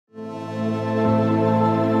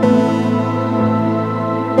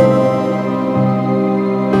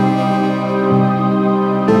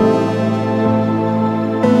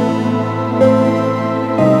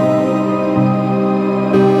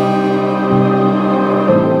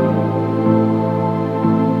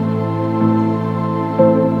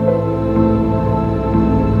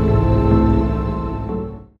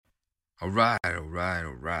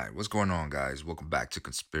guys? Welcome back to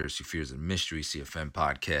Conspiracy Fears and Mystery CFM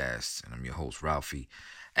podcast, and I'm your host Ralphie.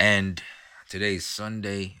 And today's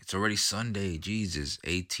Sunday. It's already Sunday. Jesus,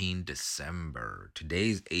 18 December.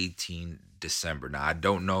 Today's 18 December. Now I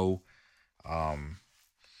don't know. Um,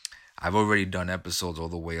 I've already done episodes all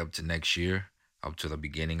the way up to next year, up to the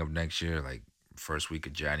beginning of next year, like first week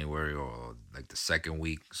of January or like the second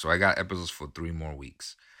week. So I got episodes for 3 more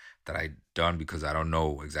weeks that I done because I don't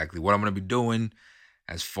know exactly what I'm gonna be doing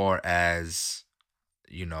as far as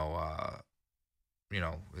you know, uh,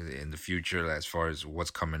 in the future, as far as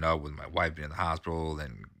what's coming up with my wife being in the hospital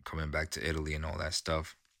and coming back to Italy and all that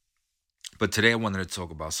stuff. But today I wanted to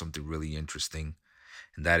talk about something really interesting,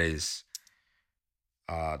 and that is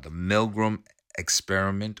the Milgram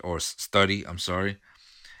experiment or study. I'm sorry.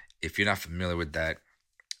 If you're not familiar with that,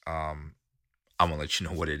 um, I'm gonna let you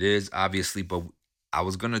know what it is, obviously. But I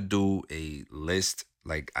was gonna do a list.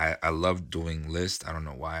 Like I love doing lists. I don't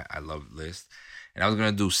know why I love lists. And I was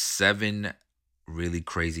gonna do seven really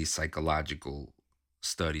crazy psychological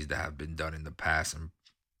studies that have been done in the past and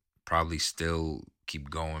probably still keep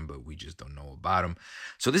going, but we just don't know about them.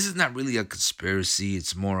 So this is not really a conspiracy.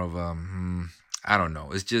 It's more of I don't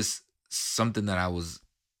know. It's just something that I was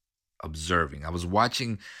observing. I was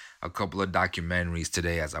watching a couple of documentaries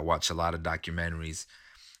today, as I watch a lot of documentaries,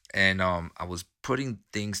 and I was putting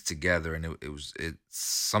things together, and it's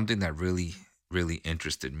something that really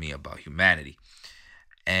interested me about humanity,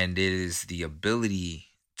 and it is the ability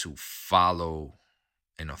to follow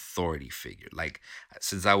an authority figure. Like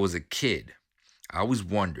since I was a kid, I always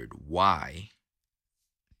wondered why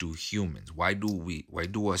do us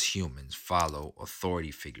humans follow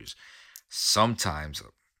authority figures? Sometimes,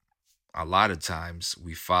 a lot of times,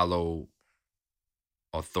 we follow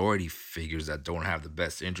authority figures that don't have the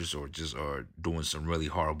best interest or just are doing some really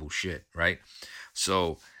horrible shit, right?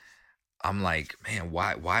 So I'm like, man,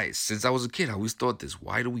 why? Since I was a kid, I always thought this.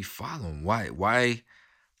 Why do we follow him? Why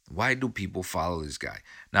do people follow this guy?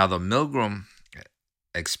 Now, the Milgram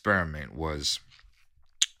experiment was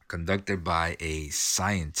conducted by a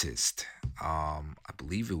scientist. I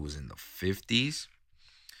believe it was in the 50s.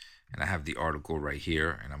 And I have the article right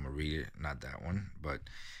here, and I'm gonna read it. Not that one, but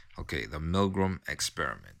okay, the Milgram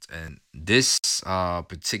experiment. And this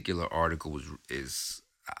particular article is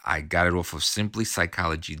I got it off of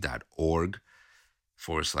simplypsychology.org /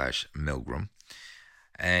 Milgram,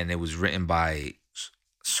 and it was written by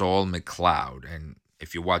Saul McLeod. And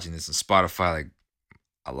if you're watching this on Spotify, like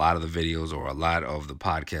a lot of the videos or a lot of the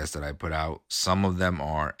podcasts that I put out, some of them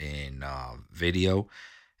are in video,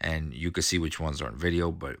 and you can see which ones are in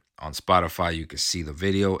video. But on Spotify, you can see the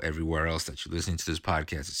video. Everywhere else that you're listening to this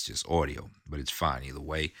podcast, it's just audio. But it's fine either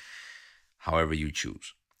way, however you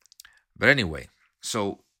choose. But anyway,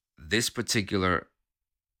 so this particular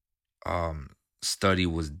study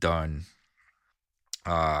was done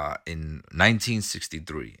in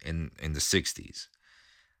 1963 in the 60s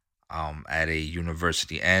at a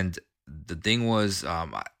university, and the thing was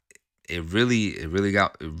it really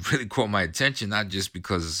caught my attention, not just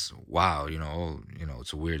because wow,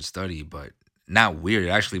 it's a weird study, but not weird. It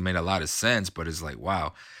actually made a lot of sense, but it's like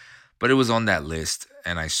wow. But it was on that list,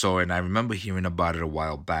 and I saw it, and I remember hearing about it a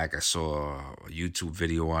while back. I saw a YouTube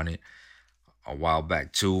video on it a while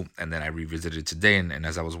back too, and then I revisited it today. And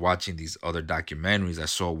as I was watching these other documentaries, I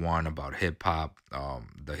saw one about hip hop,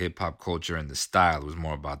 the hip hop culture and the style. It was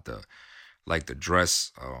more about the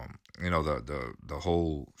dress, the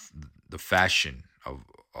whole the fashion of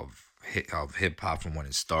hip hop from when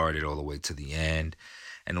it started all the way to the end.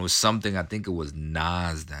 And it was something, I think it was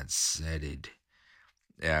Nas that said it.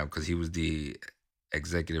 Yeah, because he was the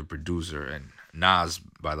executive producer. And Nas,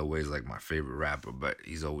 by the way, is like my favorite rapper, but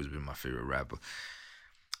he's always been my favorite rapper.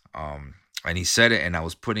 And he said it, and I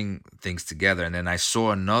was putting things together, and then I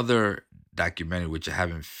saw another documentary which I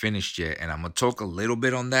haven't finished yet, and I'm gonna talk a little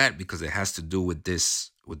bit on that because it has to do with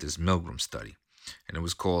this Milgram study, and it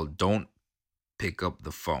was called "Don't Pick Up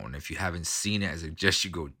the Phone." If you haven't seen it, I suggest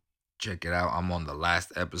you go check it out. I'm on the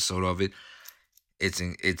last episode of it. It's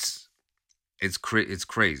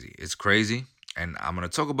crazy. It's crazy. And I'm gonna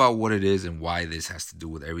talk about what it is and why this has to do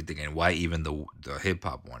with everything, and why even the hip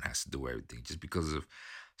hop one has to do with everything, just because of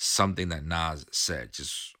something that Nas said,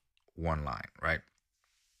 just one line, right?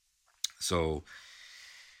 So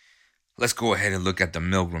let's go ahead and look at the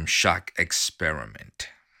Milgram shock experiment.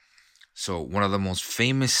 So one of the most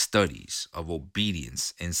famous studies of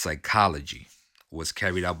obedience in psychology was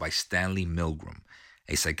carried out by Stanley Milgram,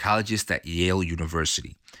 a psychologist at Yale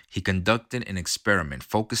University. He conducted an experiment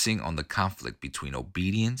focusing on the conflict between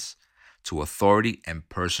obedience to authority and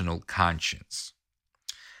personal conscience.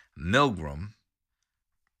 Milgram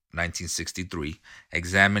 1963,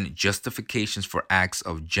 examined justifications for acts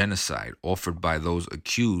of genocide offered by those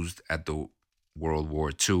accused at the World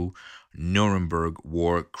War II Nuremberg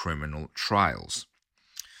war criminal trials.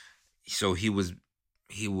 So he was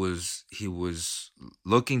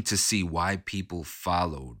looking to see why people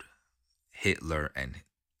followed Hitler and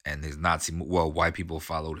his why people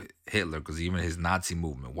followed Hitler, because even his Nazi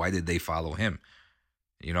movement, why did they follow him?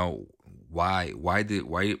 You know, why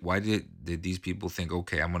did these people think,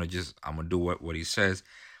 okay, I'm gonna do what he says,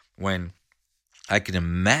 when I can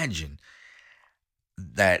imagine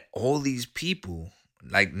that all these people,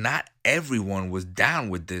 like, not everyone was down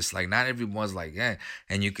with this, like not everyone's like, yeah.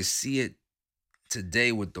 And you can see it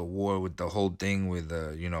today with the war, with the whole thing with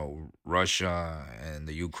Russia and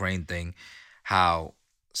the Ukraine thing, how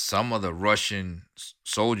some of the Russian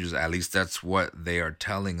soldiers, at least that's what they are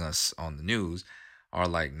telling us on the news, are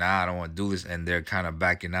like, nah, I don't want to do this, and they're kind of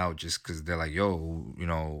backing out just because they're like, yo,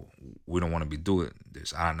 we don't want to be doing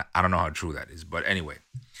this. I don't know how true that is, but anyway,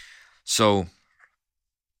 so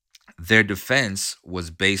their defense was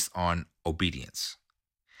based on obedience,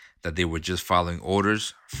 that they were just following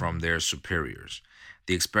orders from their superiors.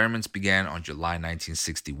 The experiments began on July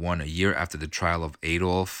 1961, a year after the trial of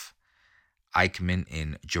Adolf Eichmann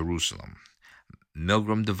in Jerusalem.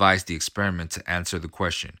 Milgram devised the experiment to answer the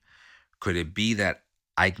question, could it be that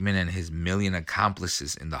Eichmann and his million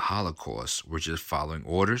accomplices in the Holocaust were just following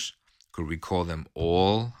orders? Could we call them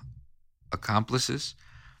all accomplices?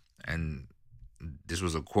 And this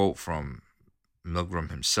was a quote from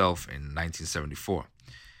Milgram himself in 1974.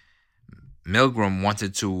 Milgram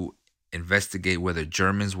wanted to investigate whether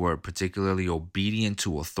Germans were particularly obedient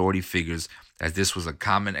to authority figures, as this was a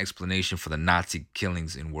common explanation for the Nazi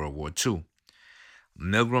killings in World War II.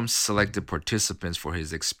 Milgram selected participants for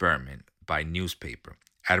his experiment by newspaper,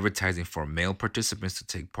 advertising for male participants to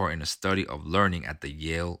take part in a study of learning at the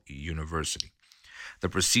Yale University. The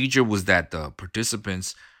procedure was that the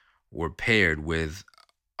participants were paired with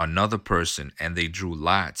another person and they drew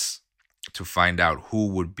lots to find out who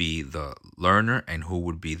would be the learner and who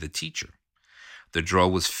would be the teacher. The draw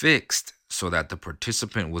was fixed so that the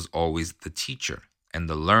participant was always the teacher and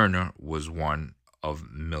the learner was one of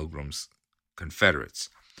Milgram's confederates,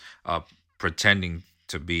 pretending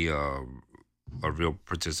to be a real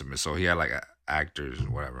participant. So he had like actors,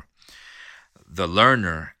 whatever. The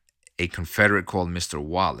learner, a Confederate called Mr.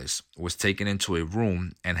 Wallace, was taken into a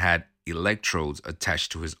room and had electrodes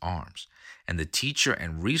attached to his arms. And the teacher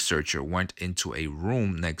and researcher went into a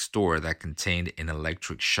room next door that contained an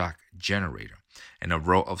electric shock generator and a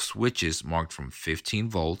row of switches marked from 15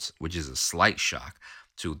 volts, which is a slight shock,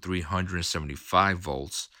 to 375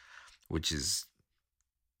 volts, which is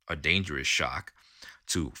a dangerous shock,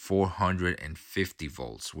 to 450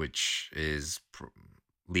 volts, which is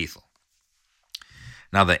lethal.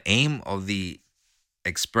 Now, the aim of the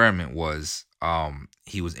experiment was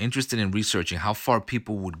he was interested in researching how far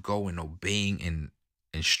people would go in obeying an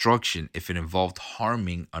instruction if it involved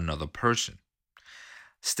harming another person.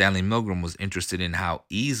 Stanley Milgram was interested in how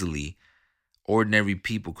easily ordinary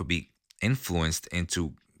people could be influenced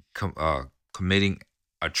into committing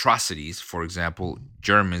atrocities, for example,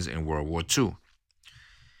 Germans in World War II.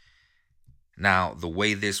 Now, the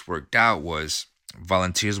way this worked out was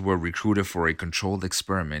volunteers were recruited for a controlled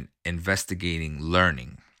experiment investigating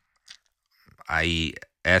learning, i.e.,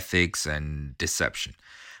 ethics and deception.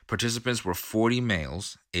 Participants were 40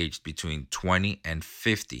 males aged between 20 and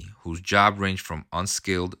 50, whose job ranged from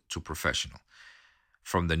unskilled to professional,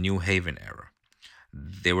 from the New Haven era.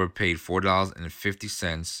 They were paid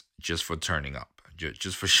 $4.50 just for turning up.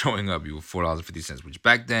 Just for showing up, you were $4.50, which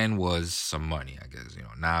back then was some money, I guess.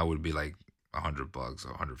 Now it would be like $100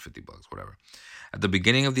 or $150, whatever. At the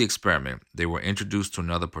beginning of the experiment, they were introduced to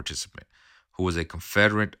another participant who was a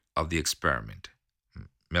Confederate of the experiment,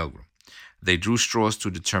 Milgram. They drew straws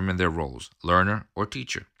to determine their roles, learner or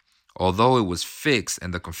teacher. Although it was fixed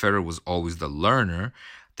and the Confederate was always the learner,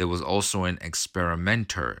 there was also an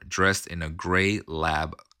experimenter dressed in a gray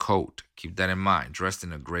lab coat. Keep that in mind, dressed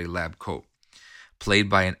in a gray lab coat, played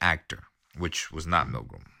by an actor, which was not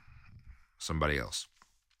Milgram, somebody else.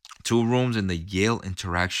 2 rooms in the Yale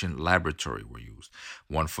Interaction Laboratory were used,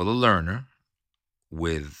 one for the learner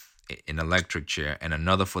with an electric chair and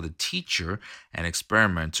another for the teacher and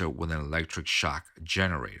experimenter with an electric shock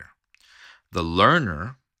generator. The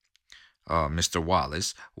learner, Mr.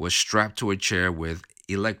 Wallace, was strapped to a chair with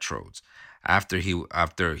electrodes. After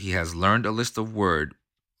he has learned a list of word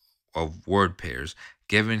pairs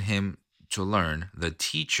given him to learn, the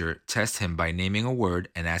teacher tests him by naming a word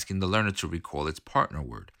and asking the learner to recall its partner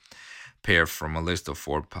word pair from a list of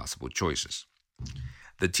 4 possible choices.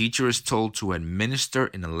 The teacher is told to administer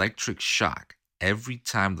an electric shock every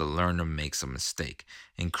time the learner makes a mistake,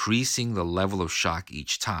 increasing the level of shock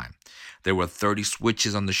each time. There were 30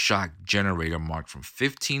 switches on the shock generator marked from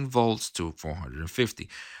 15 volts to 450.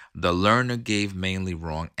 The learner gave mainly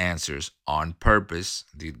wrong answers on purpose.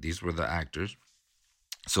 These were the actors.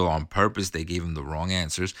 So on purpose, they gave him the wrong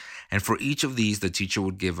answers. And for each of these, the teacher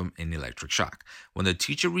would give him an electric shock. When the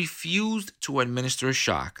teacher refused to administer a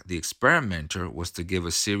shock, the experimenter was to give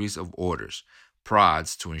a series of orders,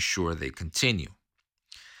 prods, to ensure they continue.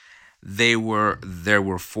 There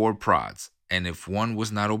were four prods, and if one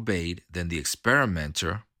was not obeyed, then the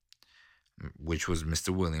experimenter, which was Mr.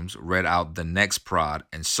 Williams, read out the next prod,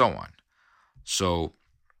 and so on. So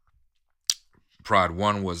prod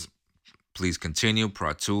one was please continue.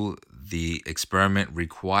 Prod two, the experiment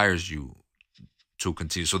requires you to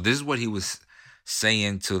continue. So this is what he was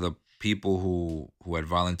saying to the people who had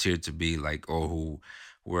volunteered to be like, or who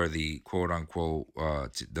were the quote unquote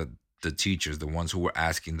the teachers, the ones who were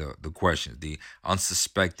asking the questions, the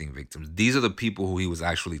unsuspecting victims. These are the people who he was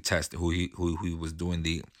actually testing, who he was doing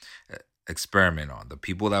the experiment on. The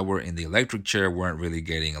people that were in the electric chair weren't really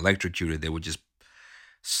getting electrocuted. They were just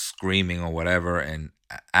screaming or whatever and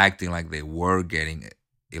acting like they were getting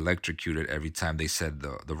electrocuted every time they said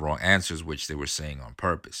the wrong answers, which they were saying on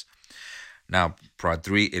purpose. Now, prod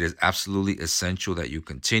 3, it is absolutely essential that you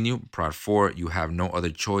continue. Prod 4, you have no other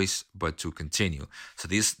choice but to continue. So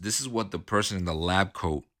this is what the person in the lab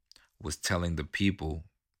coat was telling the people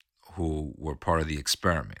who were part of the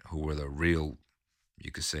experiment, who were the real,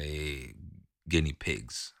 you could say, guinea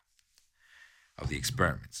pigs of the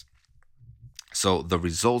experiments. So the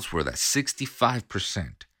results were that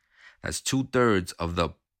 65%, that's 2/3 of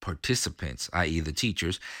the participants, i.e. the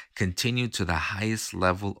teachers, continued to the highest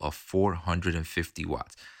level of 450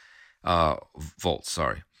 volts.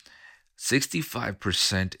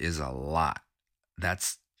 65% is a lot.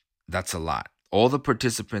 That's a lot. All the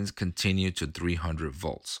participants continued to 300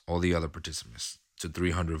 volts. All the other participants to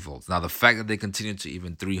 300 volts. Now, the fact that they continued to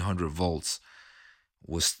even 300 volts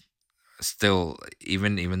was still,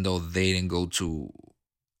 even though they didn't go to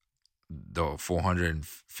the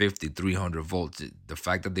 450, 300 volts, the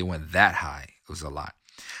fact that they went that high was a lot.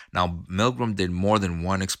 Now, Milgram did more than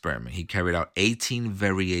one experiment. He carried out 18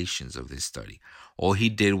 variations of this study. All he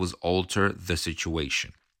did was alter the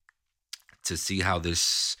situation to see how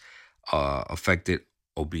this affected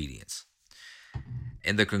obedience.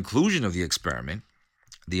 In the conclusion of the experiment,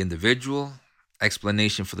 the individual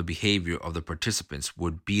explanation for the behavior of the participants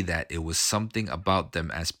would be that it was something about them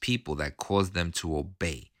as people that caused them to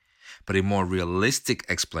obey. But a more realistic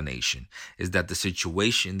explanation is that the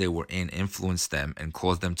situation they were in influenced them and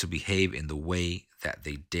caused them to behave in the way that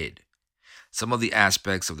they did. Some of the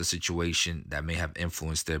aspects of the situation that may have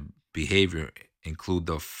influenced their behavior include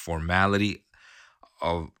the formality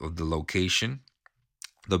of the location,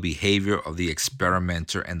 the behavior of the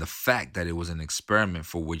experimenter, and the fact that it was an experiment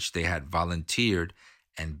for which they had volunteered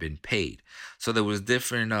and been paid. So there was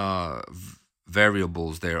different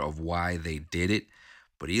variables there of why they did it.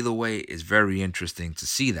 But either way, it's very interesting to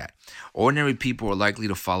see that. Ordinary people are likely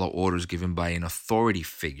to follow orders given by an authority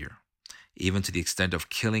figure, even to the extent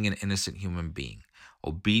of killing an innocent human being.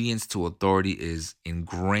 Obedience to authority is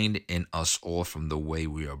ingrained in us all from the way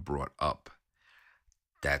we are brought up.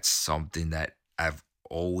 That's something that I've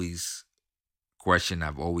always questioned,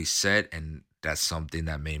 I've always said, and that's something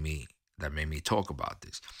that made me talk about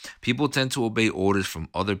this. People tend to obey orders from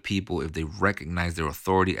other people if they recognize their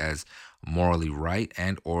authority as morally right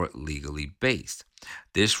and or legally based.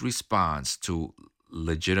 This response to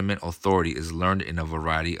legitimate authority is learned in a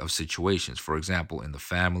variety of situations, for example, in the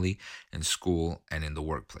family, in school, and in the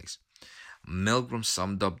workplace. Milgram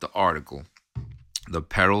summed up the article, The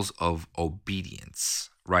Perils of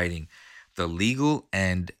Obedience, writing, the legal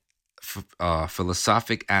and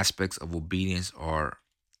philosophic aspects of obedience are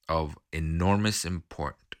of enormous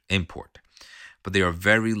import, but they are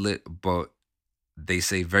they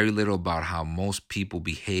say very little about how most people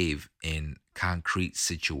behave in concrete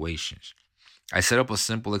situations. I set up a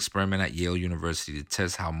simple experiment at Yale University to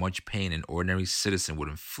test how much pain an ordinary citizen would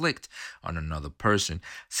inflict on another person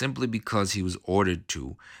simply because he was ordered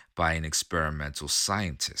to by an experimental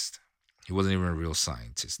scientist. He wasn't even a real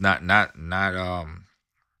scientist. Not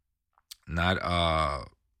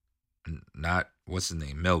what's his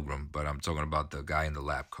name, Milgram, but I'm talking about the guy in the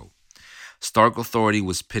lab coat. Stark authority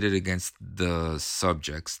was pitted against the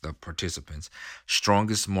subjects, the participants'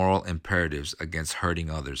 strongest moral imperatives against hurting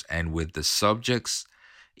others, and with the subjects'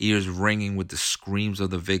 ears ringing with the screams of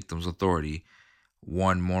the victim's authority,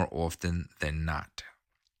 won more often than not.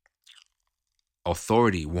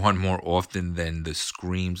 authority won more often than the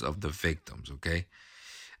screams of the victims, okay?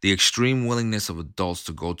 The extreme willingness of adults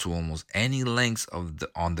to go to almost any lengths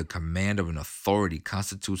on the command of an authority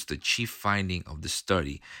constitutes the chief finding of the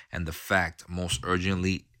study and the fact most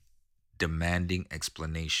urgently demanding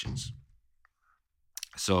explanations.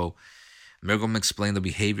 So, Milgram explained the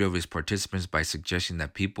behavior of his participants by suggesting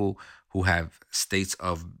that people who have states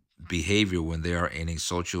of behavior when they are in a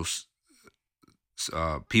social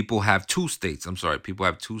people have two states. I'm sorry, people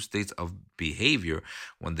have two states of behavior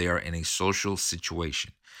when they are in a social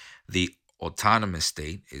situation. The autonomous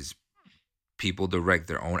state is people direct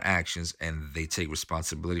their own actions and they take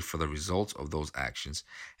responsibility for the results of those actions.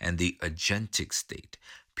 And the agentic state,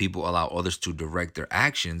 people allow others to direct their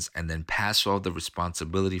actions and then pass off the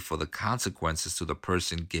responsibility for the consequences to the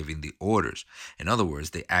person giving the orders. In other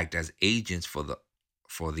words, they act as agents for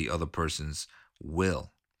the other person's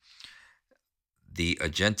will. The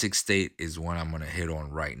agentic state is one I'm going to hit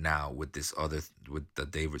on right now with with the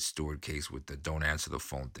David Stewart case with the don't answer the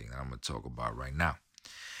phone thing that I'm going to talk about right now.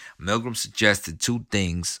 Milgram suggested two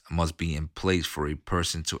things must be in place for a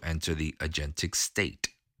person to enter the agentic state.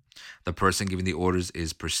 The person giving the orders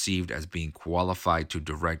is perceived as being qualified to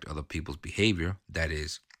direct other people's behavior. That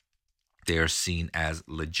is, they are seen as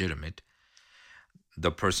legitimate.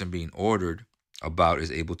 The person being ordered about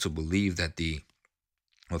is able to believe that the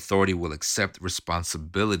authority will accept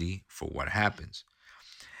responsibility for what happens.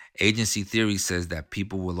 Agency theory says that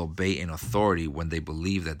people will obey an authority when they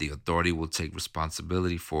believe that the authority will take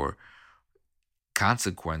responsibility for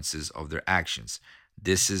consequences of their actions.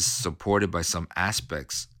 This is supported by some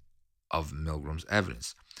aspects of Milgram's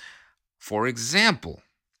evidence. For example,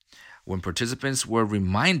 when participants were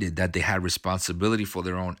reminded that they had responsibility for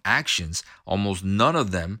their own actions, almost none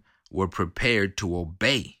of them were prepared to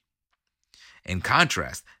obey. In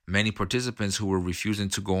contrast, many participants who were refusing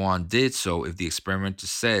to go on did so if the experimenter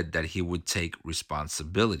said that he would take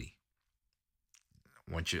responsibility.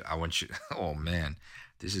 I want you, oh man,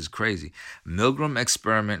 this is crazy. Milgram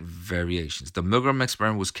experiment variations. The Milgram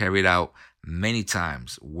experiment was carried out many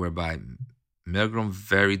times, whereby Milgram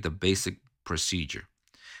varied the basic procedure.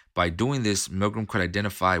 By doing this, Milgram could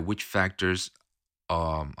identify which factors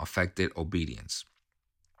affected obedience.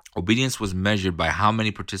 Obedience was measured by how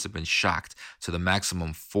many participants shocked to the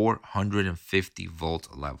maximum 450 volt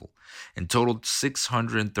level. In total,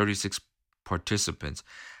 636 participants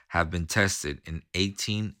have been tested in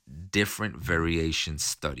 18 different variation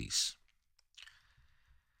studies.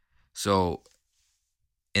 So,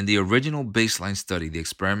 in the original baseline study, the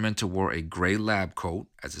experimenter wore a gray lab coat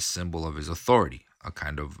as a symbol of his authority, a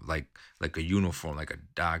kind of like a uniform, like a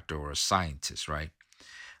doctor or a scientist, right?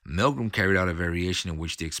 Milgram carried out a variation in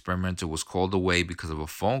which the experimenter was called away because of a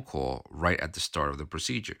phone call right at the start of the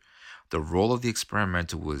procedure. The role of the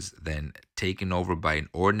experimenter was then taken over by an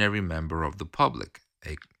ordinary member of the public,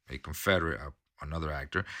 a Confederate, another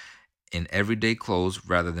actor, in everyday clothes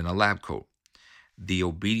rather than a lab coat. The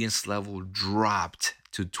obedience level dropped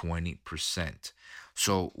to 20%.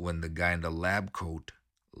 So when the guy in the lab coat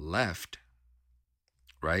left,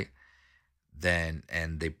 right, then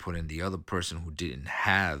and they put in the other person who didn't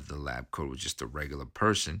have the lab coat, was just a regular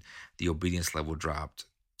person, the obedience level dropped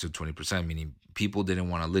to 20%, meaning people didn't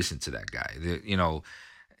want to listen to that guy.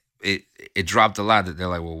 It dropped a lot. That they're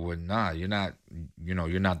like, well, nah, you're not,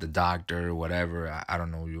 you're not the doctor or whatever. I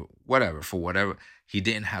don't know you, whatever, for whatever. He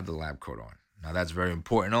didn't have the lab coat on. Now that's very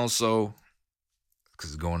important also,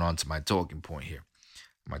 because it's going on to my talking point here.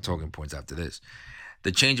 My talking points after this.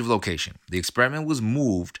 The change of location. The experiment was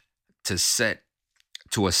moved to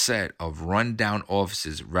a set of rundown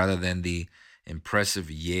offices rather than the impressive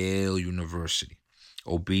Yale University.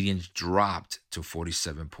 Obedience dropped to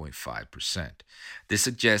 47.5%. This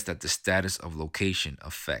suggests that the status of location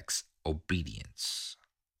affects obedience.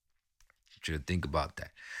 I want you to think about that.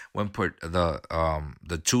 When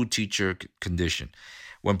the two teacher condition,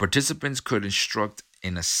 when participants could instruct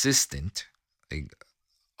an assistant,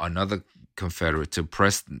 another Confederate, to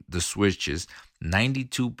press the switches,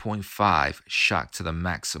 92.5 shocked to the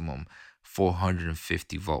maximum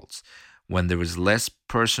 450 volts. When there is less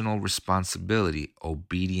personal responsibility,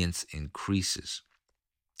 obedience increases.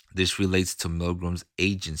 This relates to Milgram's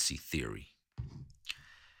agency theory.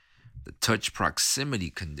 The touch proximity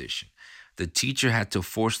condition. The teacher had to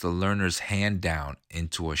force the learner's hand down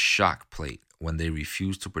into a shock plate when they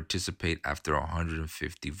refused to participate after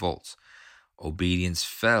 150 volts. Obedience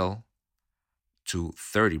fell to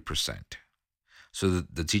 30%. So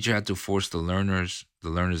the teacher had to force the learner's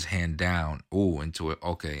hand down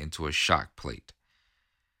into a shock plate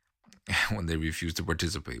when they refused to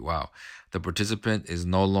participate. Wow. The participant is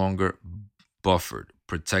no longer buffered,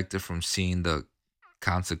 protected from seeing the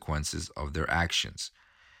consequences of their actions.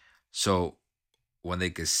 So when they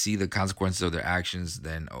could see the consequences of their actions,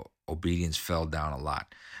 then obedience fell down a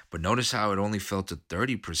lot. But notice how it only fell to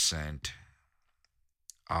 30%,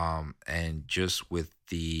 and just with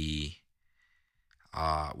the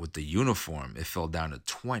uniform, it fell down to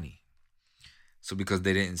 20. So because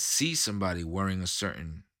they didn't see somebody wearing a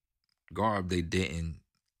certain garb, they didn't.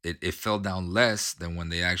 It fell down less than when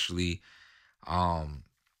they actually um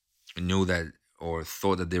knew that or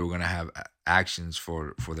thought that they were going to have actions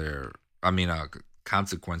for their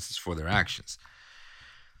consequences for their actions.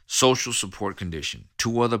 Social support condition.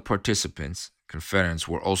 Two other participants, Confederates,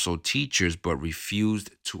 were also teachers but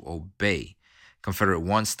refused to obey. Confederate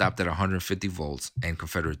 1 stopped at 150 volts and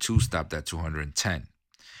Confederate 2 stopped at 210.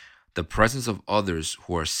 The presence of others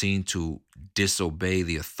who are seen to disobey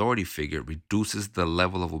the authority figure reduces the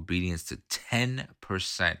level of obedience to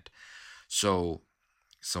 10%. So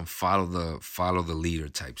some follow the leader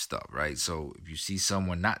type stuff, right? So if you see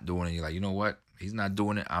someone not doing it, you're like, you know what? He's not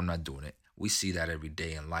doing it. I'm not doing it. We see that every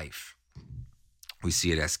day in life. We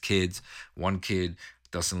see it as kids. One kid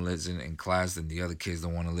doesn't listen in class, then the other kids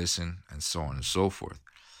don't want to listen, and so on and so forth.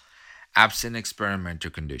 Absent experimenter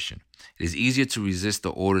condition. It is easier to resist the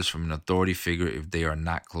orders from an authority figure if they are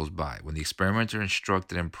not close by. When the experimenter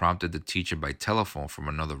instructed and prompted the teacher by telephone from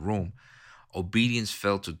another room, obedience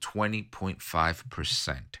fell to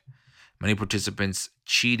 20.5%. Many participants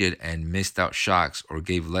cheated and missed out shocks or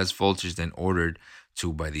gave less voltage than ordered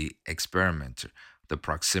to by the experimenter. The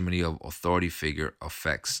proximity of authority figure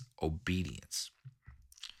affects obedience.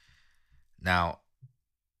 Now,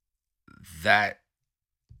 that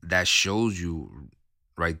shows you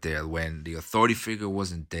right there, when the authority figure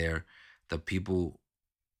wasn't there, the people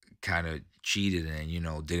kind of cheated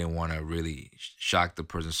and didn't want to really shock the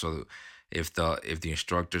person. So if the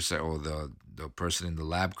instructor said, or the person in the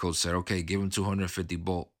lab coat said, okay, give him 250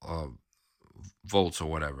 volts or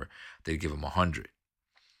whatever, they'd give him 100,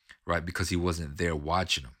 right? Because he wasn't there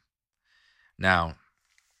watching them. Now,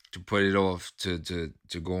 to put it off, to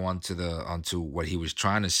go on to onto what he was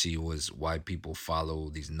trying to see, was why people follow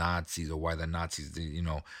these Nazis, or why the Nazis,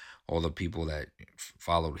 all the people that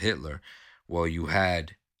followed Hitler. Well, you have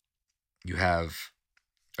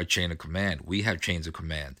a chain of command. We have chains of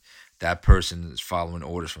command. That person is following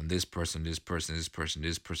orders from this person, this person, this person,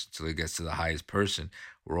 this person, till it gets to the highest person.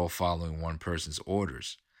 We're all following one person's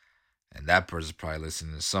orders. And that person's probably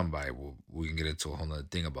listening to somebody. Well, we can get into a whole nother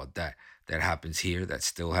thing about that. That happens here. That's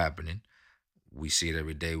still happening. We see it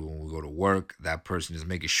every day when we go to work. That person is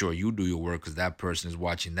making sure you do your work because that person is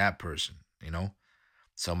watching that person.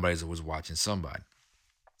 Somebody's always watching somebody.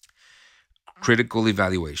 Critical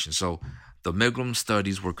evaluation. So the milgram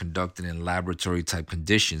studies were conducted in laboratory type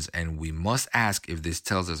conditions, and we must ask if this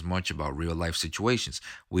tells us much about real life situations.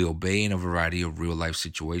 We obey in a variety of real life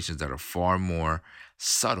situations that are far more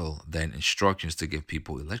subtle than instructions to give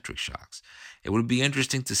people electric shocks. It would be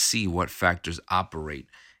interesting to see what factors operate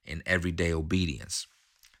in everyday obedience.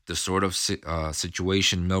 The sort of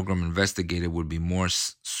situation Milgram investigated would be more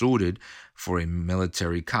suited for a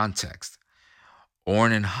military context.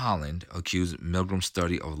 Orn and Holland accused Milgram's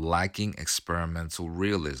study of lacking experimental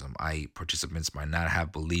realism, i.e., participants might not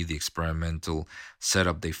have believed the experimental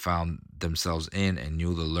setup they found themselves in and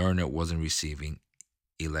knew the learner wasn't receiving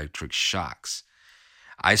electric shocks.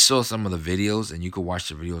 I saw some of the videos, and you could watch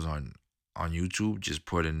the videos on YouTube. Just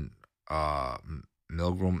put in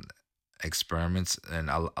Milgram experiments, and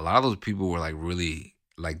a lot of those people were like really,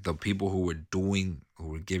 like the people who were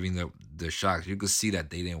giving the shocks. You could see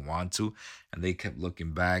that they didn't want to, and they kept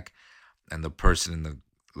looking back, and the person in the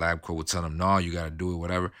lab coat would tell them, "No, you got to do it,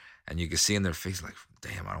 whatever." And you could see in their face, like,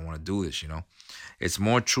 "Damn, I don't want to do this." It's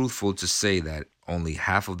more truthful to say that only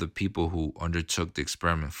half of the people who undertook the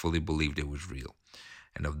experiment fully believed it was real.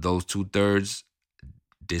 And of those 2/3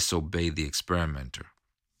 disobeyed the experimenter.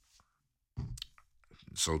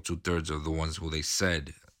 So 2/3 of the ones who they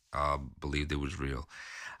said believed it was real.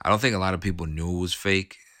 I don't think a lot of people knew it was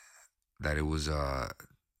fake, that it was that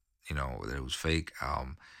it was fake. I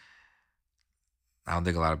don't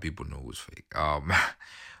think a lot of people knew it was fake.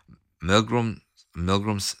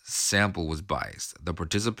 Milgram's sample was biased. The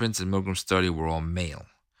participants in Milgram's study were all male.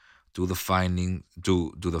 Do the findings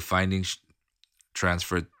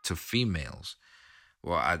transfer to females?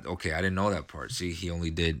 Well, I didn't know that part. See, he only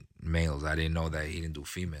did males. I didn't know that he didn't do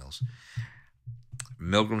females.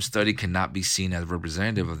 Milgram's study cannot be seen as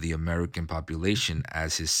representative of the American population,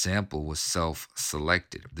 as his sample was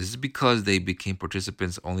self-selected. This is because they became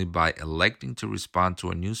participants only by electing to respond to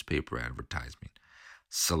a newspaper advertisement,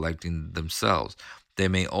 selecting themselves. They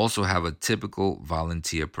may also have a typical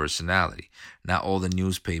volunteer personality. Not all the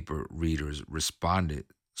newspaper readers responded,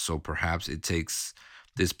 so perhaps it takes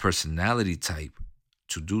this personality type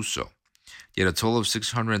to do so. Yet a total of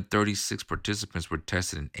 636 participants were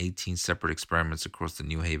tested in 18 separate experiments across the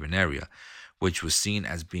New Haven area, which was seen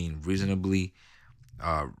as being reasonably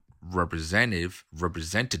uh, representative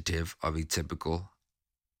of a typical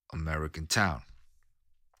American town.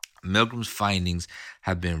 Milgram's findings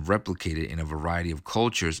have been replicated in a variety of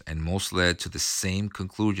cultures and most led to the same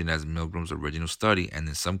conclusion as Milgram's original study, and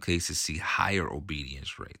in some cases see higher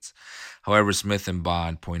obedience rates. However, Smith and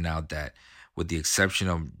Bond point out that, with the exception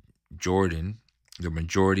of Jordan, the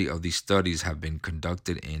majority of these studies have been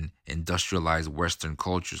conducted in industrialized Western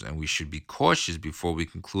cultures, and we should be cautious before we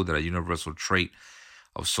conclude that a universal trait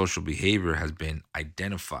of social behavior has been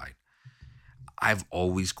identified. I've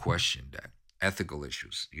always questioned that. Ethical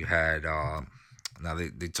issues. You had, now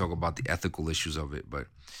they talk about the ethical issues of it, but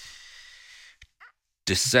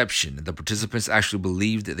deception. The participants actually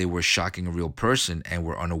believed that they were shocking a real person and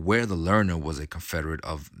were unaware the learner was a confederate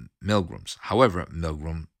of Milgram's. However,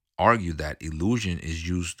 Milgram argued that illusion is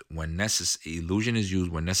used when necessary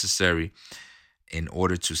in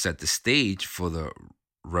order to set the stage for the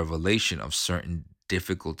revelation of certain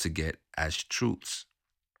difficult to get as truths.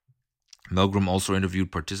 Milgram also interviewed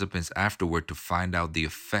participants afterward to find out the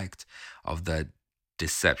effect of the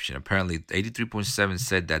deception. Apparently, 83.7%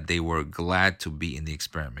 said that they were glad to be in the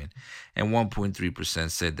experiment, and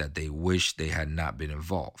 1.3% said that they wished they had not been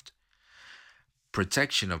involved.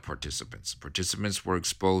 Protection of participants. Participants were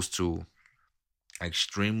exposed to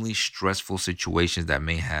extremely stressful situations that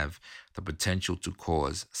may have the potential to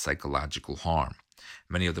cause psychological harm.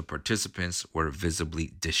 Many of the participants were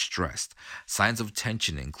visibly distressed. Signs of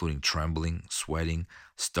tension, including trembling, sweating,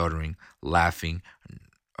 stuttering,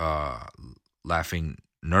 uh, laughing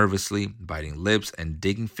nervously, biting lips, and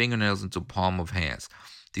digging fingernails into palm of hands.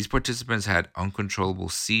 These participants had uncontrollable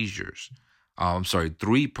seizures.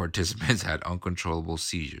 Three participants had uncontrollable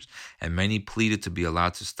seizures, and many pleaded to be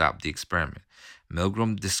allowed to stop the experiment.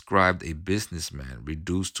 Milgram described a businessman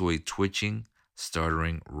reduced to a twitching,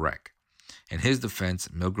 stuttering wreck. In his defense,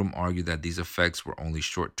 Milgram argued that these effects were only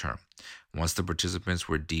short term. Once the participants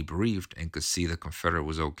were debriefed and could see the Confederate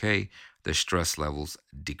was okay, their stress levels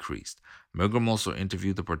decreased. Milgram also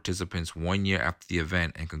interviewed the participants 1 year after the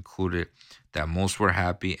event and concluded that most were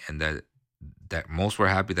happy that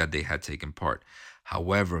they had taken part.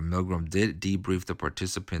 However, Milgram did debrief the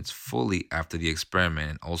participants fully after the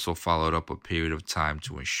experiment and also followed up a period of time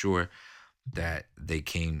to ensure that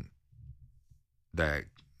that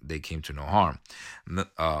they came to no harm.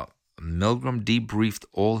 Milgram debriefed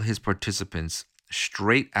all his participants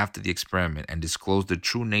straight after the experiment and disclosed the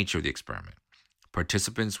true nature of the experiment.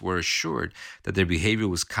 Participants were assured that their behavior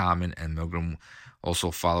was common, and Milgram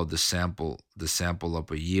also followed the sample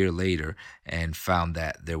up a year later and found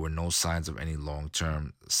that there were no signs of any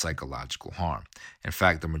long-term psychological harm. In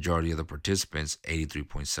fact, the majority of the participants,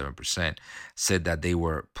 83.7%, said that they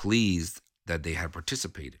were pleased that they had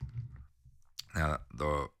participated. Now,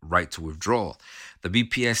 the right to withdraw. The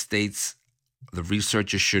BPS states the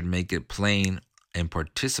researchers should make it plain in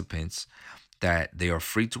participants that they are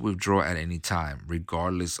free to withdraw at any time,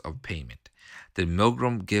 regardless of payment. Did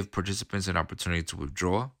Milgram give participants an opportunity to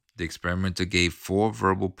withdraw? The experimenter gave 4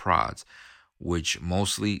 verbal prods, which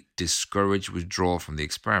mostly discouraged withdrawal from the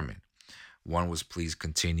experiment. One was please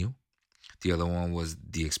continue. The other one was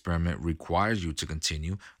the experiment requires you to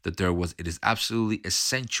continue. The third was it is absolutely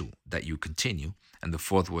essential that you continue. And the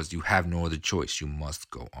fourth was you have no other choice. You must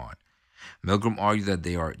go on. Milgram argued that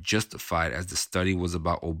they are justified as the study was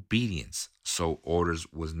about obedience, so orders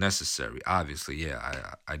was necessary. Obviously,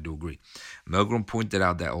 yeah, I do agree. Milgram pointed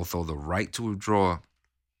out that although the right to withdraw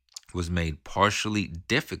was made partially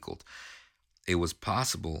difficult, it was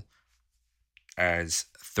possible as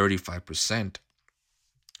 35%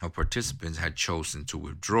 of participants had chosen to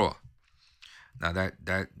withdraw. Now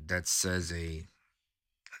that says a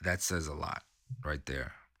lot right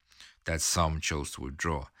there. That some chose to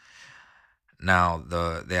withdraw. Now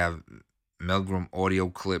they have Milgram audio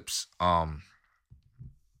clips. I'm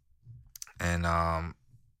not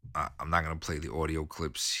gonna play the audio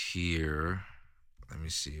clips here. Let me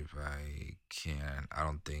see if I can. I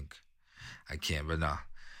don't think I can, but no.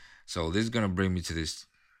 So this is gonna bring me to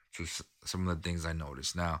some of the things I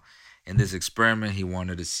noticed. Now, in this experiment, he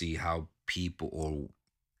wanted to see how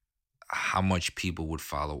much people would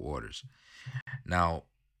follow orders. Now,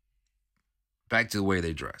 back to the way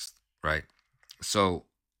they dressed, right? So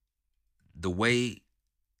the way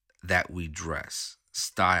that we dress,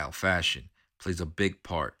 style, fashion, plays a big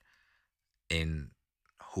part in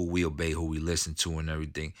who we obey, who we listen to, and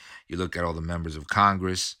everything. You look at all the members of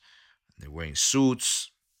Congress; they're wearing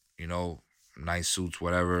suits, you know, nice suits,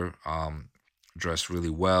 whatever, dressed really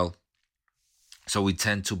well. So we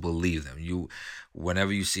tend to believe them.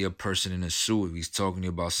 Whenever you see a person in a suit, if he's talking to you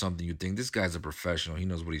about something, you think this guy's a professional. He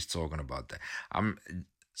knows what he's talking about. I'm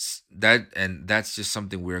that's just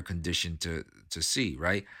something we're conditioned to see,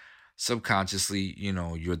 right? Subconsciously,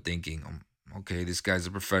 you're thinking, okay, this guy's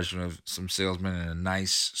a professional. Some salesman in a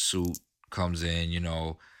nice suit comes in,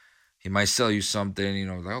 he might sell you something,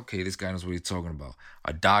 like, okay, this guy knows what he's talking about.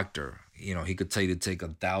 A doctor, he could tell you to take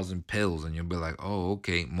 1,000 pills, and you'll be like, oh,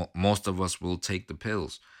 okay. Most of us will take the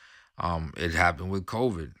pills. It happened with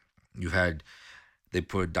COVID. You had They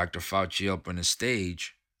put Dr. Fauci up on the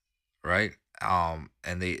stage, right?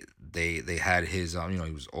 And they had his,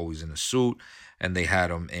 he was always in a suit, and they had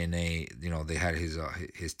him in they had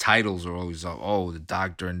his titles are always up. Oh, the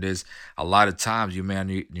doctor and this. A lot of times you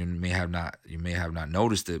may have not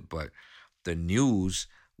noticed it, but the news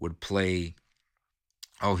would play,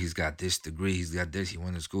 oh, he's got this degree, he's got this, he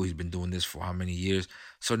went to school, he's been doing this for how many years.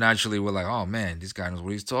 So naturally we're like, oh man, this guy knows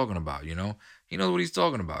what he's talking about, he knows what he's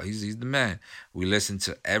talking about. He's the man. We listen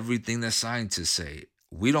to everything that scientists say.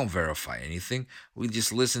 We don't verify anything. We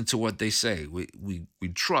just listen to what they say. We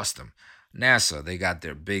trust them. NASA, they got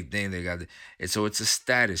their big thing. And so it's a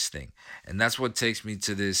status thing, and that's what takes me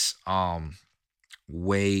to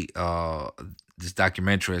way this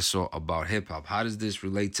documentary I saw about hip hop. How does this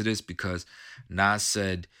relate to this? Because Nas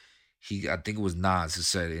said I think it was Nas who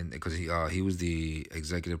said it, because he was the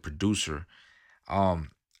executive producer.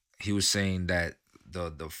 Um, he was saying that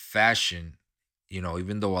the fashion,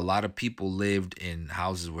 even though a lot of people lived in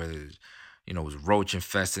houses where there's, it was roach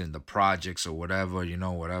infested in the projects or whatever,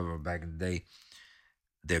 whatever back in the day,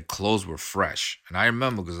 their clothes were fresh. And I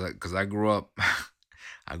remember because I grew up.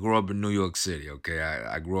 I grew up in New York City, okay?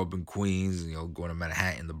 I grew up in Queens, going to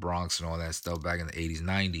Manhattan, the Bronx, and all that stuff back in the 80s,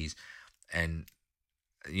 90s. And,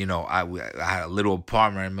 I had a little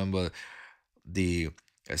apartment. I remember the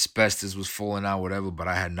asbestos was falling out, whatever, but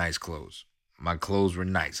I had nice clothes. My clothes were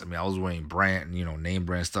nice. I mean, I was wearing brand, name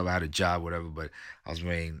brand stuff. I had a job, whatever, but I was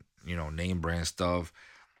wearing, name brand stuff.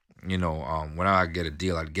 When I get a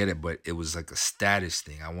deal, I'd get it, but it was like a status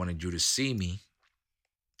thing. I wanted you to see me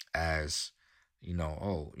as,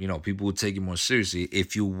 oh, people will take you more seriously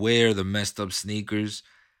if you wear the messed up sneakers,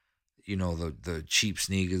 the cheap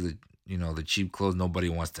sneakers, the cheap clothes. Nobody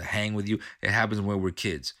wants to hang with you. It happens when we're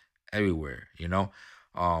kids everywhere.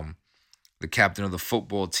 Um, the captain of the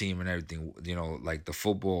football team and everything. Like the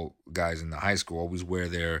football guys in the high school always wear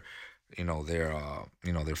their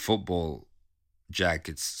football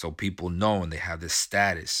jackets, so people know, and they have this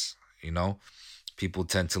status. People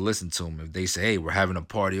tend to listen to them. If they say, hey, we're having a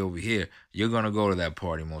party over here, you're going to go to that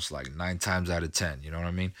party most likely, 9 times out of 10. You know what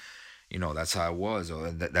I mean? That's how it was,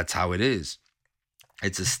 or that's how it is.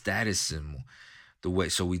 It's a status symbol. The way,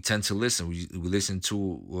 so we tend to listen. We listen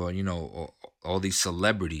to, all these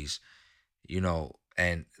celebrities,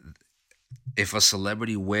 and if a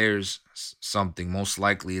celebrity wears something, most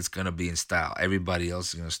likely it's going to be in style. Everybody else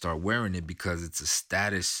is going to start wearing it because it's a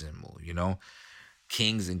status symbol,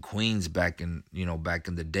 kings and queens back in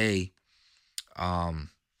the day, um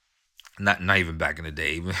not even back in the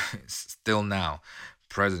day, even still now,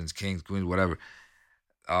 presidents, kings, queens, whatever,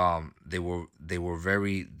 they were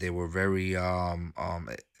very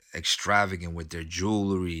extravagant with their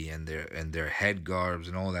jewelry and their head garbs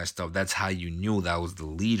and all that stuff. That's how you knew that was the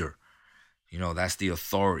leader. That's the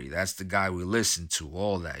authority, that's the guy we listen to,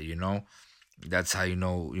 all that. That's how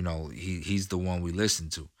he's the one we listen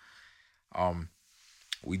to. um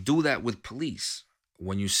we do that with police.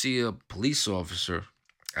 When you see a police officer,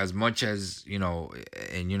 as much as,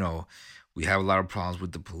 and we have a lot of problems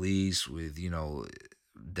with the police, with,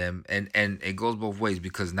 them, and it goes both ways,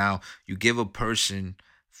 because now you give a person,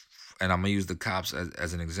 and I'm gonna use the cops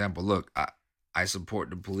as an example. Look, I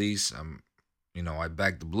support the police. I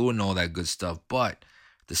back the blue and all that good stuff, but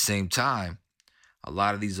at the same time, a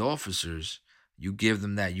lot of these officers, you give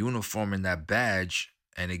them that uniform and that badge,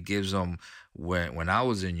 and it gives them, when I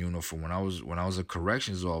was in uniform, when I was a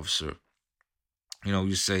corrections officer,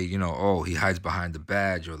 you say, oh, he hides behind the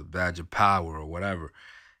badge, or the badge of power, or whatever.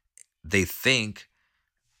 They think,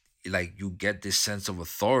 like, you get this sense of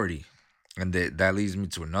authority. And that leads me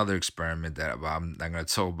to another experiment that I'm not going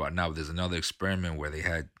to talk about now. But there's another experiment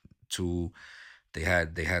where two they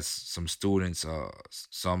had some students,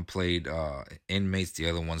 some played inmates, the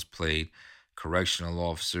other ones played correctional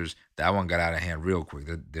officers. That one got out of hand real quick.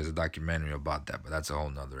 There's a documentary about that, but that's a whole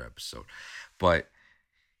nother episode. But,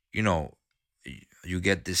 you know you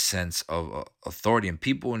get this sense of authority, and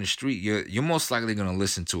people in the street, you're most likely going to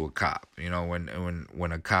listen to a cop.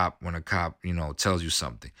 When a cop tells you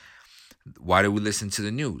something. Why do we listen to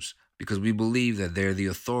the news? Because we believe that they're the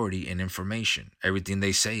authority in information. Everything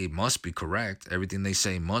they say must be correct. Everything they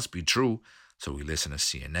say must be true. So we listen to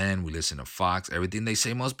CNN, we listen to Fox. Everything they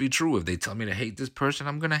say must be true. If they tell me to hate this person,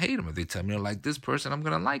 I'm gonna hate them. If they tell me to like this person, I'm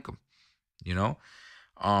gonna like them. You know,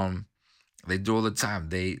 um, they do all the time.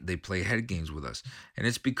 They play head games with us, and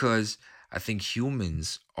it's because I think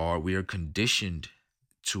we are conditioned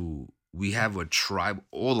to. We have a tribe.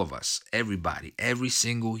 All of us, everybody, every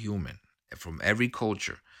single human from every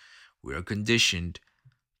culture, we are conditioned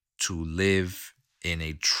to live in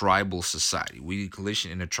a tribal society. We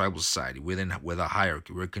conditioned in a tribal society with a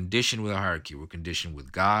hierarchy. We're conditioned with a hierarchy. We're conditioned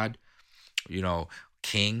with God, you know,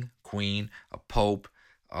 king, queen, a pope,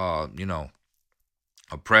 you know,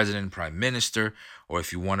 a president, prime minister, or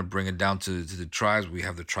if you want to bring it down to the tribes, we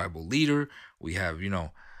have the tribal leader. We have,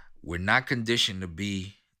 we're not conditioned to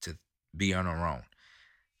be on our own.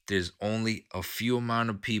 There's only a few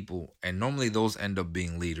amount of people, and normally those end up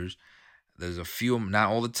being leaders. There's a few, not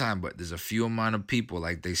all the time, but there's a few amount of people,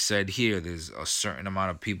 like they said here, there's a certain amount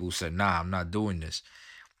of people who said, nah, I'm not doing this.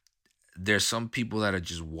 There's some people that are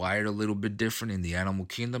just wired a little bit different in the animal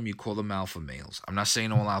kingdom. You call them alpha males. I'm not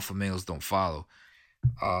saying all alpha males don't follow,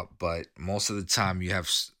 but most of the time you have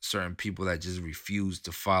certain people that just refuse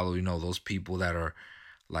to follow, those people that are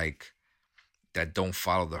like, that don't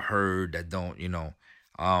follow the herd, that don't,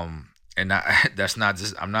 and that's not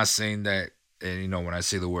just, I'm not saying that, and when I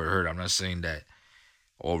say the word herd, I'm not saying that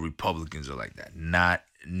all Republicans are like that. Not,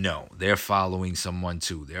 no, they're following someone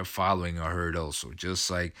too. They're following a herd also.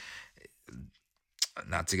 Just like,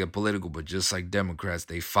 not to get political, but just like Democrats,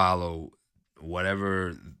 they follow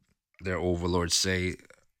whatever their overlords say.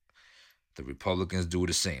 The Republicans do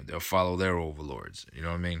the same. They'll follow their overlords. You know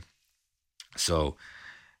what I mean? So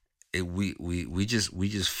we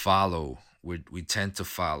just follow. We tend to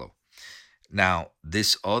follow. Now,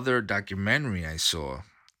 this other documentary I saw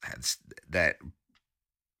that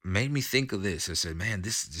made me think of this. I said, man,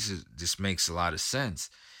 this makes a lot of sense.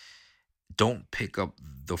 Don't pick up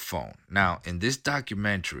the phone. Now, in this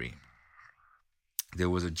documentary, there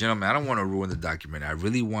was a gentleman. I don't want to ruin the documentary. I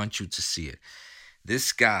really want you to see it.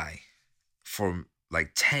 This guy, for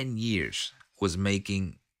like 10 years, was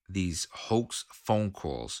making these hoax phone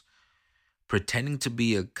calls, pretending to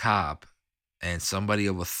be a cop and somebody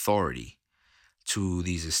of authority to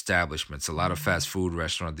these establishments, a lot of fast food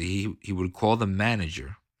restaurants. He would call the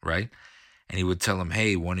manager, right? And he would tell him,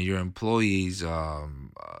 hey, one of your employees, a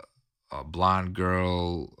blonde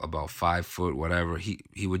girl, about 5 foot, whatever.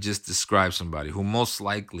 He would just describe somebody who most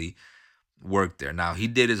likely worked there. Now, he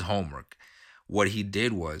did his homework. What he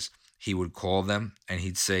did was he would call them and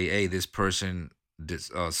he'd say, hey, this person,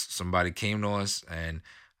 somebody came to us and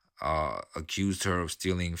accused her of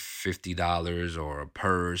stealing $50 or a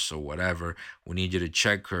purse or whatever. We need you to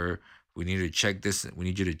check her. We need you to check this. We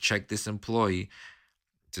need you to check this employee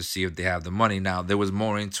to see if they have the money. Now, there was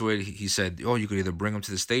more into it. He said, oh, you could either bring them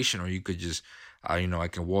to the station or you could just, I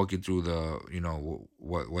can walk you through the,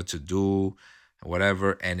 what to do,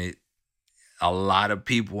 whatever. And a lot of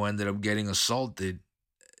people ended up getting assaulted,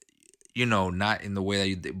 not in the way that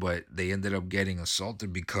you did, but they ended up getting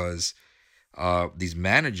assaulted because these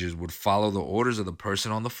managers would follow the orders of the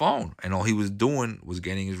person on the phone, and all he was doing was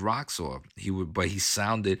getting his rocks off. But he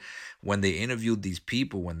sounded, when they interviewed these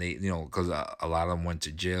people, when they, because a lot of them went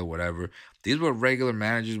to jail, whatever. These were regular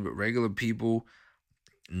managers, but regular people.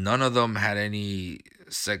 None of them had any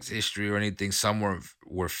sex history or anything. Some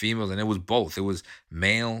were females, and it was both. It was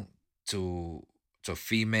male to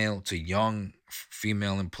female to young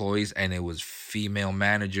female employees, and it was female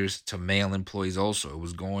managers to male employees also. It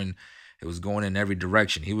was going in every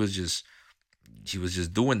direction. He was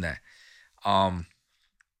just doing that. Um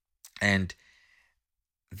and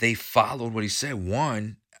they followed what he said.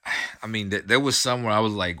 One, I mean, there was somewhere I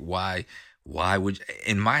was like, why would,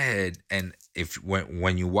 in my head, and if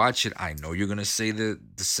when you watch it, I know you're gonna say the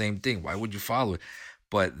same thing. Why would you follow it?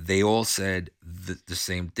 But they all said the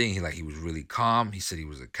same thing. He was really calm. He said he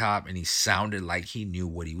was a cop, and he sounded like he knew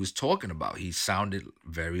what he was talking about. He sounded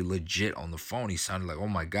very legit on the phone. He sounded like, oh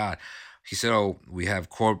my God. He said, oh, we have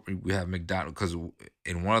McDonald's, because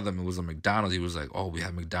in one of them it was a McDonald's. He was like, oh, we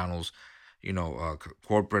have McDonald's,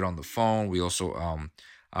 corporate on the phone. We also,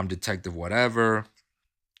 I'm detective whatever.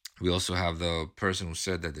 We also have the person who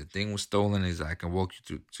said that the thing was stolen. Is I can walk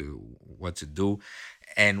you to what to do.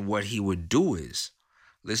 And what he would do is,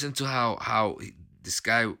 listen to how this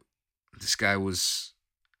guy was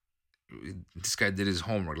this guy did his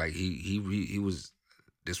homework. Like he was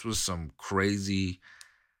This was some crazy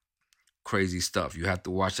stuff. You have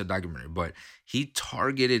to watch the documentary. But he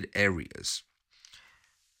targeted areas.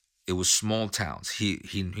 It was small towns.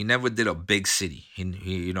 He never did a big city. He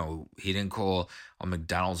didn't call a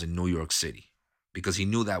McDonald's in New York City because he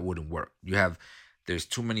knew that wouldn't work. There's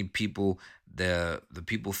too many people. The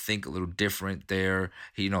people think a little different there.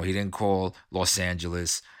 He didn't call Los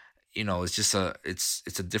Angeles. It's just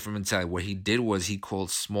it's a different mentality. What he did was he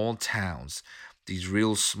called small towns, these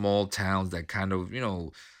real small towns that kind of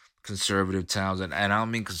conservative towns, and I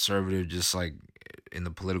don't mean conservative just like in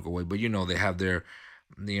the political way, but they have they're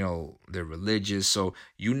religious. So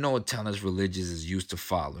a town that's religious is used to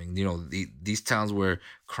following. These towns where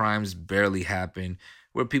crimes barely happen,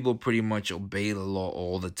 where people pretty much obey the law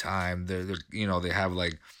all the time. They have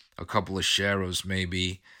like a couple of sheriffs,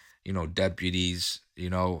 maybe, deputies,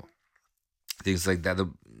 things like that.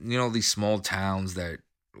 These small towns that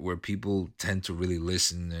where people tend to really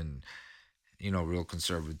listen, and real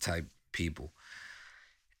conservative type people.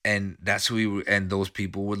 And that's who and those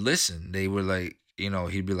people would listen. They were like,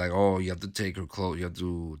 he'd be like, "Oh, you have to take her clothes, you have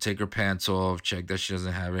to take her pants off, check that she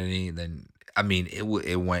doesn't have any." Then, I mean,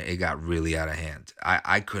 it got really out of hand.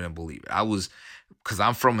 I couldn't believe it. I was, because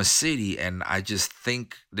I'm from a city, and I just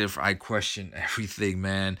think different. I question everything,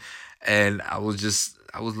 man. And I was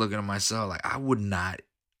looking at myself like, I would not.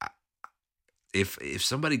 If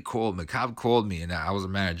somebody called me, cop called me, and I was a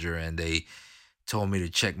manager, and they told me to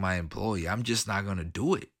check my employee, I'm just not gonna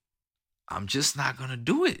do it. I'm just not gonna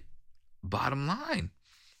do it. Bottom line,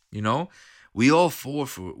 you know, we all fall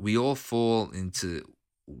into,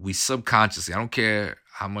 we subconsciously, I don't care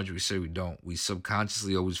how much we say we don't, we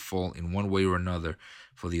subconsciously always fall in one way or another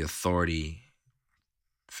for the authority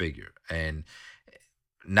figure. And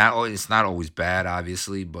it's not always bad,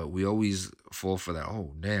 obviously, but we always fall for that.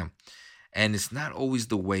 Oh, damn. And it's not always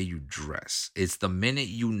the way you dress. It's the minute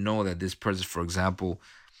you know that this person, for example,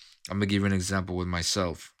 I'm gonna give you an example with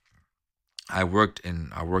myself. I worked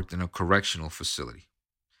in a correctional facility.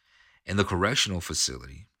 In the correctional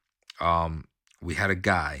facility, um, we had a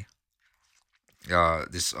guy,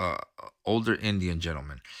 this older Indian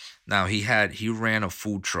gentleman. Now he ran a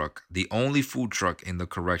food truck, the only food truck in the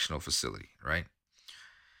correctional facility, right?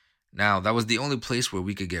 Now that was the only place where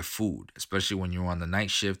we could get food, especially when you were on the night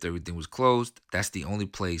shift. Everything was closed. That's the only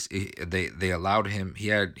place they allowed him. He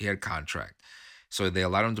had contract, so they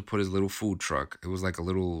allowed him to put his little food truck. It was like a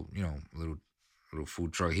little little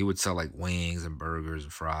food truck. He would sell like wings and burgers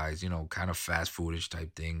and fries, kind of fast foodish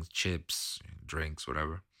type things, chips, drinks,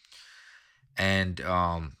 whatever. And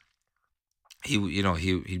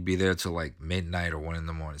he'd be there till like midnight or 1 in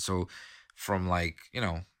the morning. So from like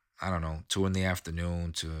I don't know, 2 in the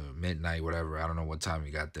afternoon to midnight, whatever. I don't know what time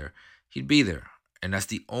he got there. He'd be there, and that's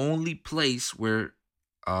the only place where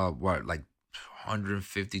what like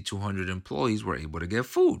 150, 200 employees were able to get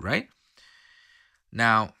food, right?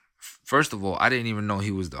 Now, first of all, I didn't even know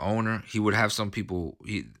he was the owner. He would have some people.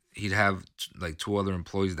 He'd have like two other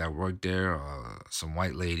employees that worked there, some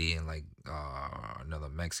white lady and like another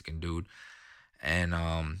Mexican dude, and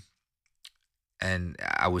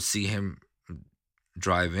I would see him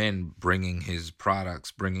drive in bringing his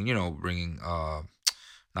products, bringing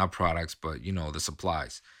not products, but the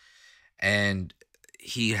supplies. And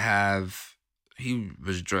he have he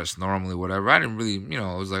was dressed normally, whatever. I didn't really,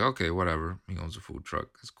 I was like, okay, whatever. He owns a food truck.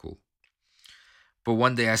 It's cool. But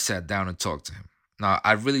one day I sat down and talked to him. Now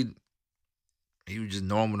he was just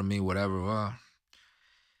normal to me, whatever. Well,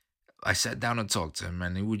 I sat down and talked to him,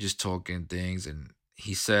 and we were just talking things, and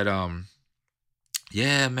he said,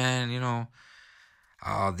 yeah, man, yeah,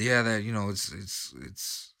 that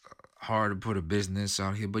it's hard to put a business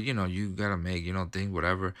out here, but you gotta make things,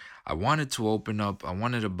 whatever. I wanted to open up. I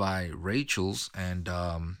wanted to buy Rachel's and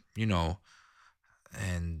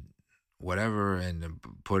and whatever, and then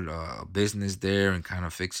put a business there and kind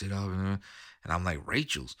of fix it up. And I'm like,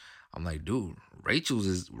 Rachel's. I'm like, dude,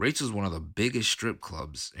 Rachel's one of the biggest strip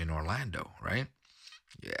clubs in Orlando, right?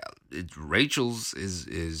 Yeah, Rachel's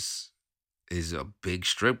is a big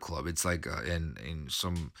strip club. It's like in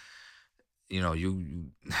some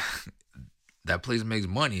you that place makes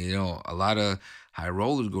money. A lot of high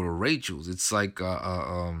rollers go to Rachel's. It's like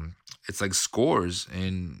Scores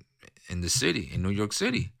in the city, in New York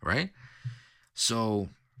City, right? So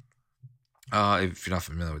if you're not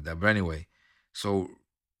familiar with that, but anyway, so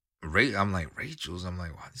I'm like, Rachel's. I'm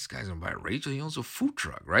like, wow, this guy's gonna buy Rachel. He owns a food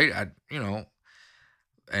truck, right?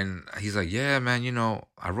 And he's like, yeah, man,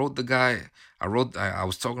 I wrote the guy, I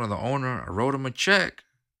was talking to the owner, I wrote him a check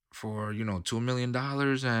for, $2 million.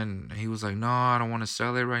 And he was like, no, I don't want to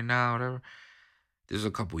sell it right now, whatever. This was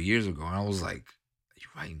a couple years ago. And I was like, You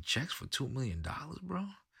writing checks for $2 million, bro?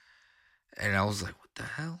 And I was like, what the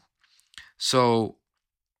hell? So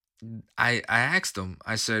I asked him.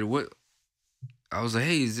 I said, what? I was like,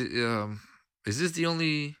 hey, is this the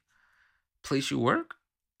only place you work?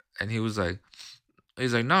 And he's like,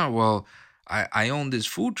 no, well, I own this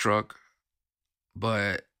food truck,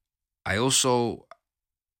 but I also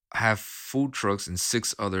have food trucks in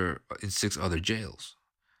six other jails.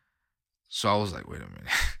 So I was like, wait a minute.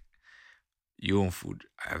 You own food.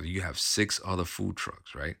 You have six other food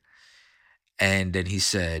trucks, right? And then he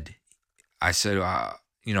said, I said, I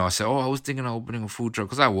said, oh, I was thinking of opening a food truck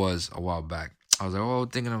because I was a while back. I was like, oh,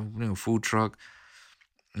 thinking of opening a food truck.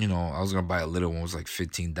 I was gonna buy a little one. It was like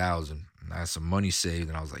 15,000. I had some money saved,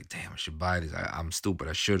 and I was like, damn, I should buy this. I'm stupid.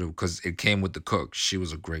 I should have because it came with the cook. She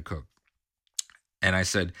was a great cook. And I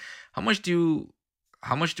said, how much do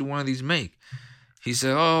one of these make? He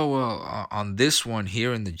said, oh well, on this one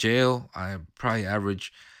here in the jail, I probably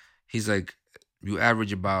average. He's like, you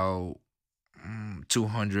average about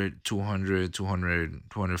 200,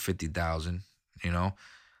 250,000, a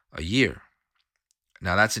year.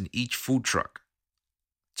 Now that's in each food truck,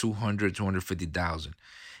 200, 250,000.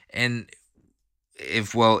 And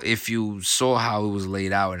if you saw how it was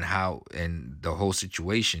laid out and the whole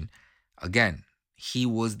situation, again, he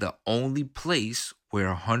was the only place where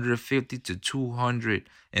 150 to 200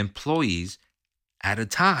 employees at a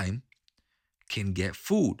time can get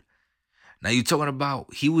food. Now you're talking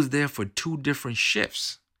about he was there for two different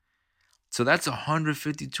shifts. So that's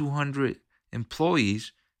 150, 200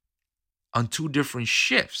 employees on two different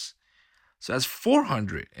shifts. So that's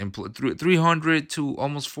 300 to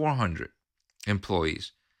almost 400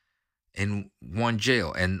 employees in one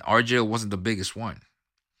jail. And our jail wasn't the biggest one.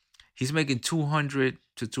 He's making 200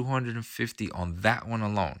 to 250 on that one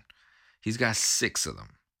alone. He's got six of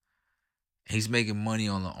them. He's making money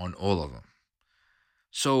on all of them.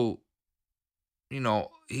 So,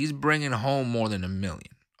 he's bringing home more than $1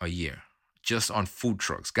 million a year just on food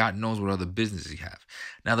trucks. God knows what other businesses he have.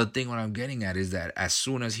 Now, the thing what I'm getting at is that as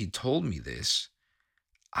soon as he told me this,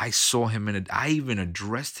 I saw him I even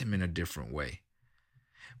addressed him in a different way.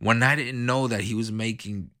 When I didn't know that he was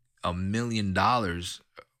making $1 million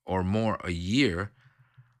or more a year,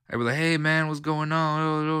 I was like, hey man, what's going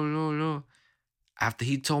on? After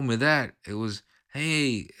he told me that, it was,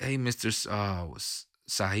 hey, Mr.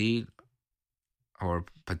 Sahid or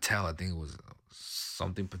Patel, I think it was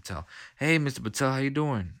something Patel. Hey, Mr. Patel, how you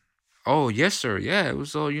doing? Oh, yes, sir. Yeah, it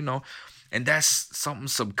was all. And that's something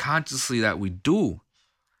subconsciously that we do.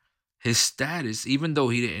 His status, even though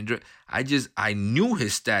he didn't, I knew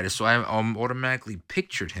his status, so I automatically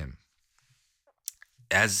pictured him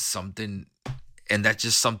as something, and that's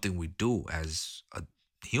just something we do as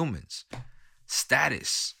humans.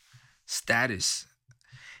 Status, status.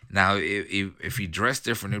 Now, if he dressed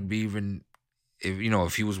different, it'd be even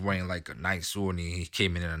if he was wearing like a nice suit and he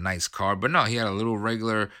came in a nice car. But no, he had a little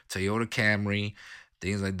regular Toyota Camry,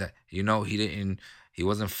 things like that. He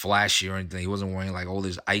wasn't flashy or anything. He wasn't wearing like all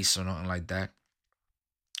this ice or nothing like that.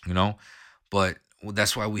 You know, but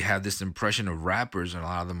that's why we have this impression of rappers, and a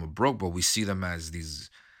lot of them are broke, but we see them as these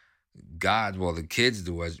gods. Well, the kids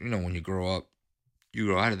do, as when you grow up, you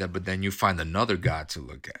grow out of that, but then you find another god to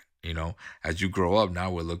look at. As you grow up, now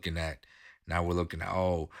we're looking at,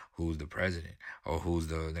 oh, who's the president, or who's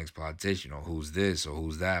the next politician, or who's this, or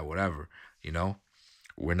who's that, whatever. You know,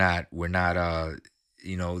 we're not we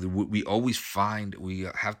always we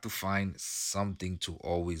have to find something to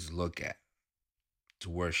always look at,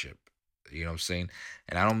 to worship. You know what I'm saying?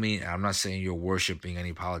 And I'm not saying you're worshiping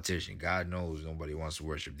any politician. God knows nobody wants to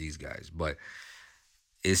worship these guys. But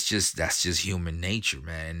that's just human nature,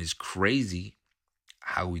 man. And it's crazy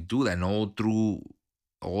how we do that. And all through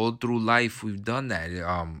life we've done that.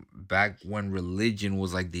 Back when religion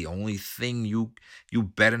was like the only thing, you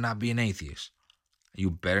better not be an atheist. You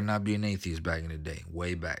better not be an atheist back in the day,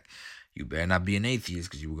 way back. You better not be an atheist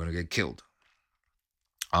because you were gonna get killed.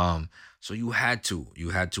 So you had to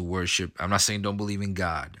worship. I'm not saying don't believe in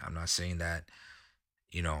God. I'm not saying that,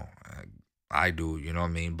 you know, uh, I do, you know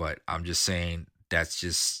what I mean? But I'm just saying that's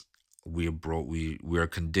just we're broke. We're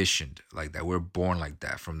conditioned like that. We're born like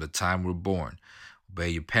that from the time we're born. Obey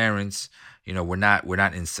your parents. We're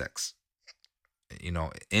not insects.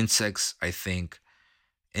 Insects. I think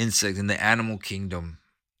insects in the animal kingdom.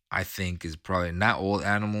 I think is probably not all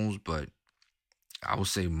animals, but I would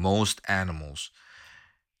say most animals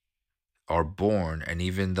are born, and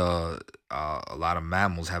even a lot of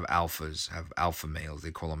mammals have alpha males.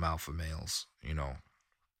 They call them alpha males.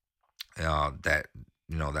 That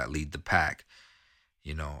lead the pack.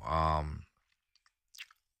 You know,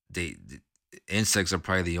 they insects are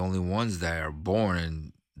probably the only ones that are born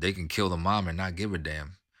and they can kill the mom and not give a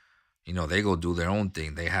damn. They go do their own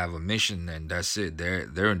thing. They have a mission and that's it.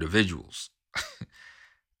 They're individuals.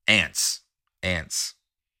 Ants, ants,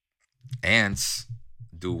 ants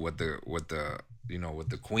do what the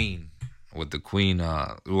queen.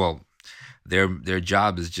 Well, their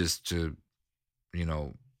job is just to you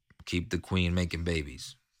know keep the queen making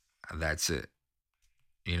babies. That's it.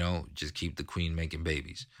 Just keep the queen making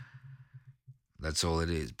babies. That's all it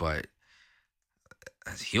is. But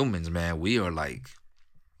as humans, man, we are like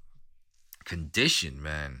conditioned,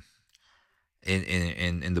 man.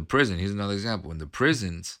 In the prison, here's another example. In the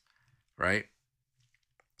prisons, right?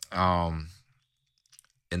 Um,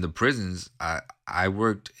 in the prisons, I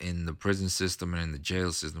worked in the prison system and in the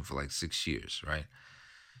jail system for like 6 years, right?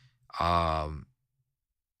 Um,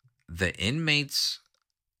 the inmates,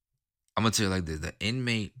 I'm gonna tell you like this: the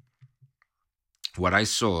inmate, what I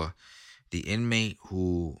saw, the inmate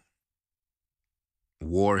who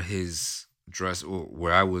wore his dress,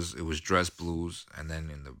 where I was, it was dress blues, and then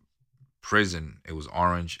in the prison, it was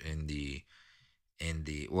orange.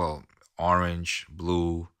 Well, orange,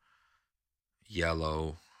 blue,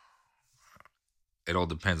 yellow. It all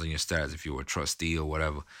depends on your status if you were a trustee or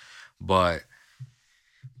whatever. But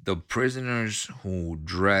the prisoners who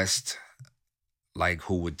dressed like,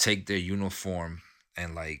 who would take their uniform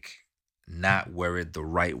and like not wear it the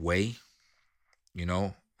right way,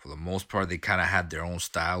 for the most part, they kind of had their own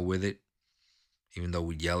style with it, even though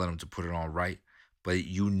we'd yell at them to put it on right. But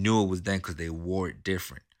you knew it was them because they wore it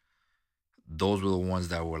different. Those were the ones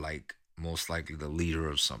that were like most likely the leader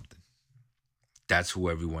of something. That's who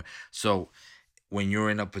everyone. So when you're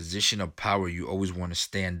in a position of power, you always want to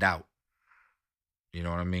stand out. You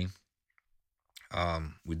know what I mean?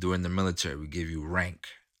 We do in the military. We give you rank,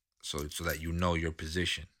 so that you know your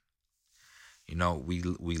position. We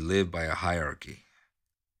live by a hierarchy.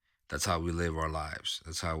 That's how we live our lives.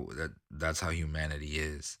 That's how humanity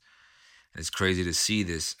is. And it's crazy to see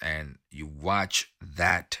this, and you watch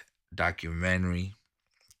that documentary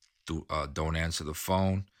through Don't Answer the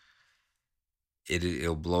Phone.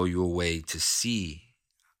 It'll blow you away to see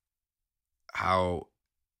how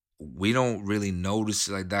we don't really notice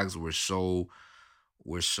it like that because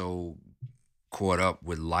we're so caught up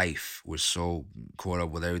with life. We're so caught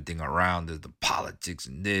up with everything around us, the politics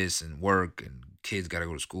and this and work and kids got to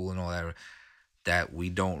go to school and all that we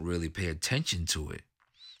don't really pay attention to it.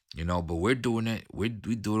 But we're doing it. We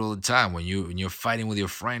do it all the time when you're fighting with your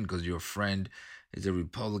friend because your friend is a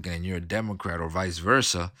Republican and you're a Democrat or vice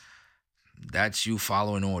versa. That's you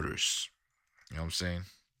following orders. You know what I'm saying?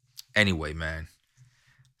 Anyway, man,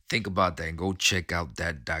 think about that and go check out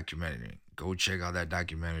that documentary. Go check out that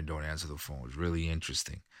documentary. Don't Answer the Phone. It's really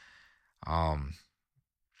interesting. Um,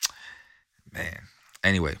 man.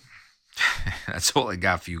 Anyway, that's all I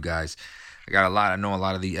got for you guys. I got a lot. I know a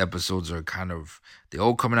lot of the episodes are they're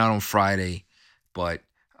all coming out on Friday, but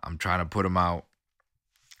I'm trying to put them out.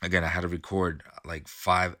 Again, I had to record like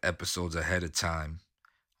 5 episodes ahead of time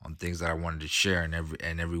on things that I wanted to share, and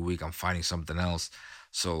every week I'm finding something else.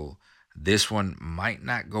 So this one might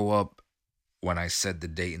not go up when I said the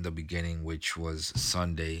date in the beginning, which was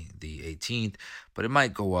Sunday the 18th, but it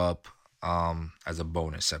might go up as a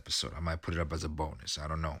bonus episode. I might put it up as a bonus. I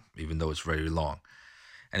don't know, even though it's very long.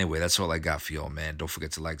 Anyway, that's all I got for y'all, man. Don't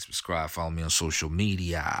forget to like, subscribe, follow me on social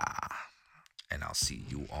media, and I'll see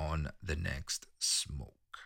you on the next smoke.